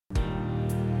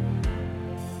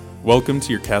Welcome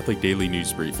to your Catholic Daily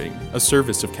News Briefing, a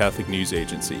service of Catholic News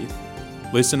Agency.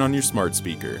 Listen on your smart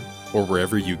speaker or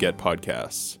wherever you get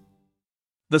podcasts.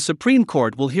 The Supreme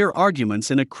Court will hear arguments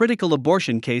in a critical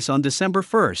abortion case on December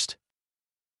 1st.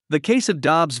 The case of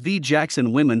Dobbs v.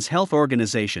 Jackson Women's Health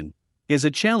Organization is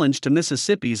a challenge to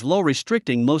Mississippi's law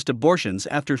restricting most abortions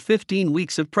after 15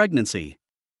 weeks of pregnancy.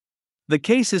 The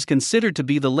case is considered to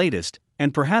be the latest,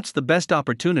 and perhaps the best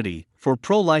opportunity, for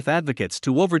pro-life advocates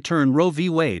to overturn Roe v.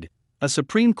 Wade, a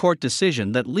Supreme Court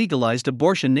decision that legalized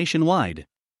abortion nationwide.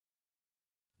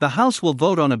 The House will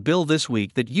vote on a bill this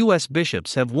week that U.S.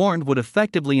 bishops have warned would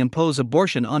effectively impose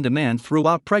abortion on demand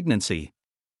throughout pregnancy.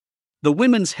 The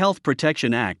Women's Health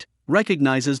Protection Act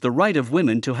recognizes the right of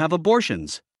women to have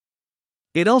abortions.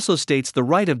 It also states the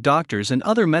right of doctors and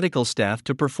other medical staff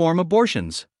to perform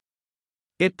abortions.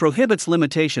 It prohibits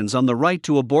limitations on the right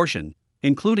to abortion,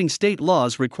 including state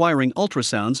laws requiring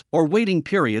ultrasounds or waiting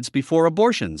periods before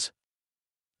abortions.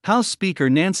 House Speaker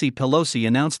Nancy Pelosi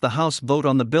announced the House vote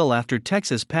on the bill after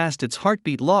Texas passed its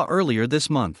heartbeat law earlier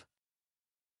this month.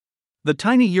 The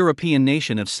tiny European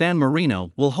nation of San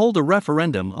Marino will hold a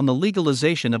referendum on the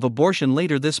legalization of abortion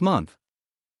later this month.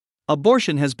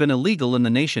 Abortion has been illegal in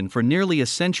the nation for nearly a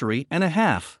century and a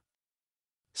half.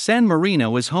 San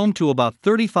Marino is home to about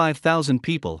 35,000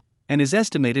 people and is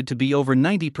estimated to be over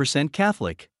 90%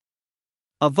 Catholic.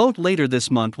 A vote later this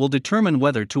month will determine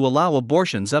whether to allow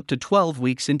abortions up to 12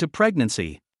 weeks into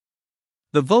pregnancy.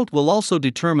 The vote will also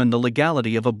determine the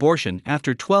legality of abortion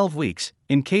after 12 weeks,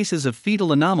 in cases of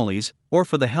fetal anomalies or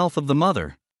for the health of the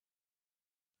mother.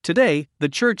 Today, the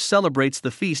Church celebrates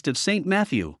the feast of Saint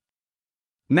Matthew.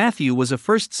 Matthew was a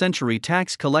first-century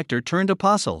tax collector turned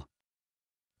apostle.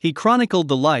 He chronicled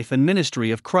the life and ministry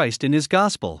of Christ in his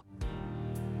gospel.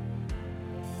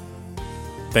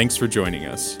 Thanks for joining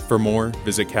us. For more,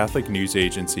 visit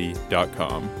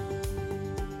CatholicNewsAgency.com.